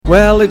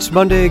Well, it's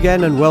Monday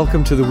again, and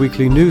welcome to the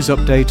weekly news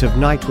update of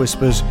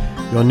NightWhispers,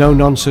 your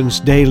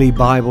no-nonsense daily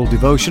Bible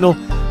devotional,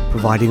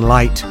 providing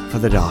light for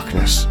the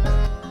darkness.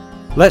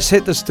 Let's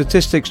hit the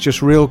statistics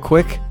just real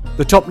quick.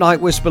 The top Night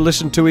Whisper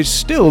listened to is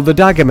still the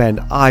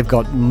Daggermen. I've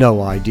got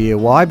no idea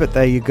why, but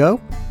there you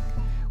go.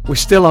 We're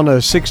still on a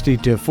 60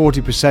 to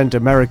 40%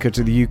 America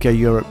to the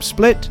UK-Europe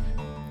split.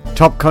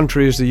 Top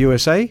country is the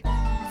USA,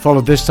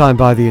 followed this time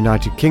by the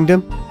United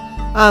Kingdom.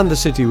 And the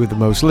city with the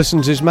most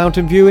listens is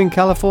Mountain View in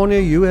California,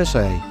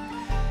 USA.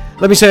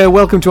 Let me say a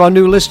welcome to our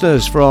new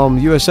listeners from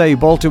USA,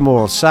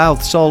 Baltimore,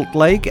 South Salt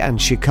Lake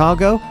and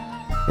Chicago.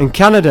 In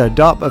Canada,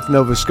 Dartmouth,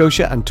 Nova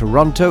Scotia and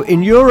Toronto.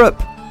 In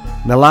Europe,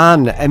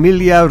 Milan,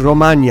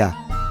 Emilia-Romagna.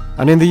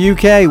 And in the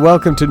UK,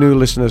 welcome to new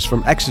listeners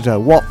from Exeter,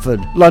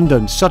 Watford,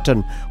 London,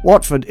 Sutton,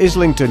 Watford,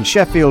 Islington,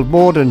 Sheffield,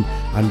 Morden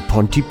and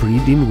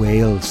Pontypridd in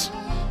Wales.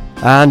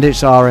 And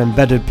it's our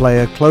embedded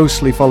player,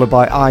 closely followed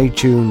by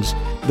iTunes,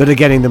 that are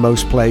getting the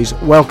most plays.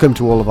 Welcome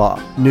to all of our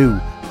new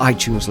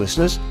iTunes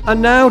listeners.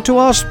 And now to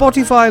our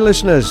Spotify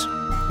listeners.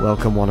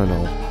 Welcome one and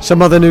all.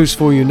 Some other news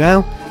for you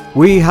now.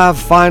 We have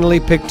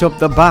finally picked up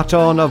the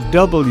baton of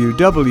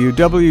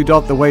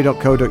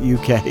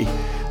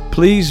www.theway.co.uk.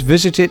 Please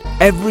visit it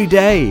every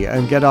day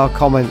and get our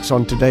comments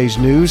on today's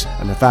news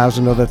and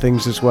 1,000 other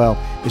things as well.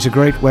 It's a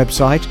great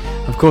website.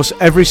 Of course,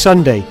 every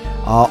Sunday,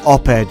 our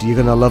op-ed. You're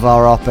going to love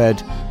our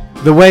op-ed.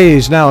 The Way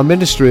is now a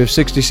ministry of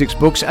 66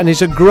 books and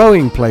is a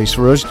growing place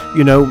for us,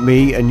 you know,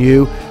 me and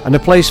you, and a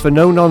place for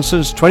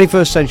no-nonsense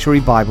 21st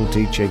century Bible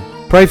teaching.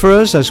 Pray for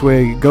us as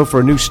we go for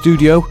a new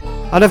studio.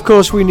 And of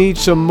course, we need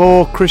some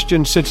more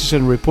Christian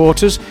citizen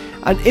reporters.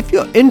 And if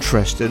you're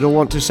interested or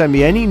want to send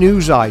me any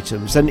news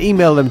items, then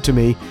email them to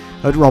me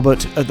at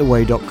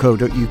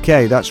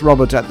robert@theway.co.uk. That's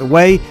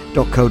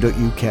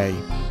robert@theway.co.uk.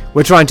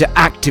 We're trying to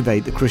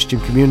activate the Christian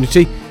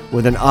community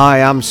with an I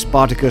am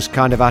Spartacus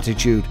kind of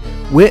attitude.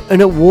 We're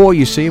in a war,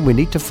 you see, and we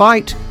need to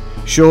fight.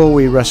 Sure,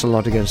 we wrestle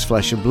not against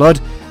flesh and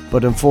blood,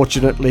 but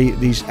unfortunately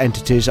these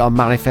entities are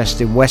manifest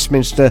in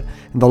Westminster,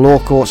 in the law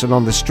courts and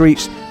on the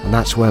streets, and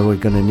that's where we're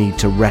going to need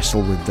to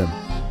wrestle with them.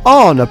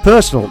 On a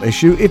personal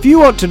issue, if you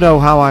want to know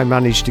how I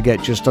managed to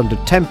get just under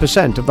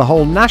 10% of the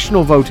whole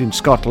national vote in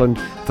Scotland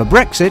for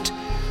Brexit,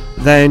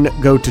 then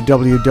go to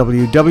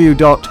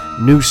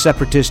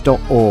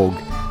www.newseparatist.org.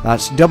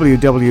 That's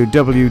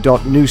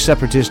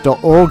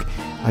www.newseparatist.org,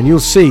 and you'll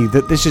see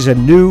that this is a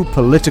new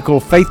political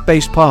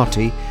faith-based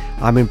party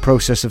I'm in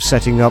process of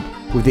setting up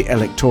with the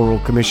Electoral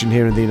Commission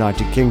here in the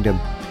United Kingdom.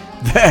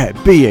 There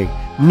being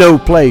no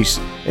place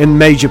in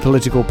major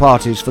political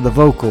parties for the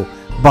vocal,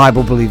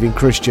 Bible-believing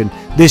Christian.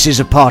 This is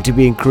a party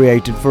being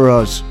created for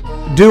us.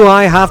 Do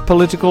I have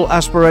political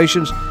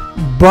aspirations?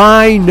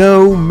 By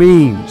no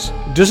means.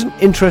 It doesn't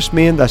interest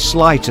me in the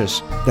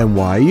slightest. Then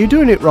why are you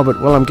doing it, Robert?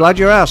 Well, I'm glad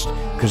you're asked,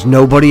 because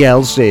nobody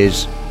else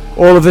is.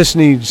 All of this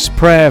needs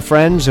prayer,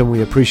 friends, and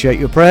we appreciate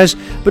your prayers.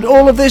 But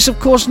all of this, of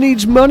course,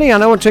 needs money,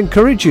 and I want to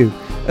encourage you,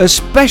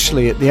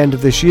 especially at the end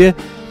of this year,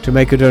 to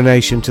make a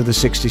donation to the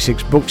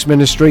 66 Books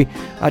Ministry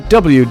at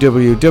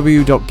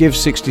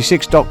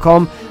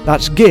www.give66.com.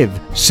 That's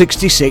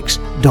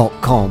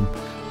give66.com.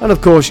 And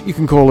of course, you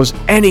can call us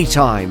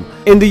anytime.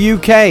 In the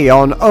UK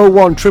on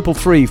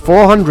 01333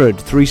 400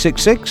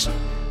 366.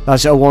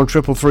 That's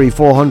 01333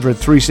 400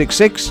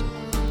 366.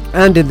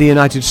 And in the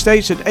United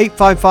States at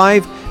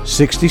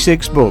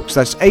 855-66-BOOKS.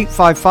 That's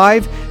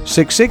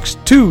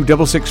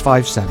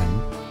 855-66-26657.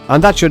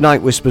 And that's your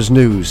Night Whispers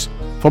news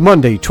for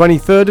Monday,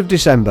 23rd of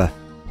December,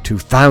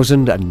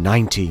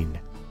 2019.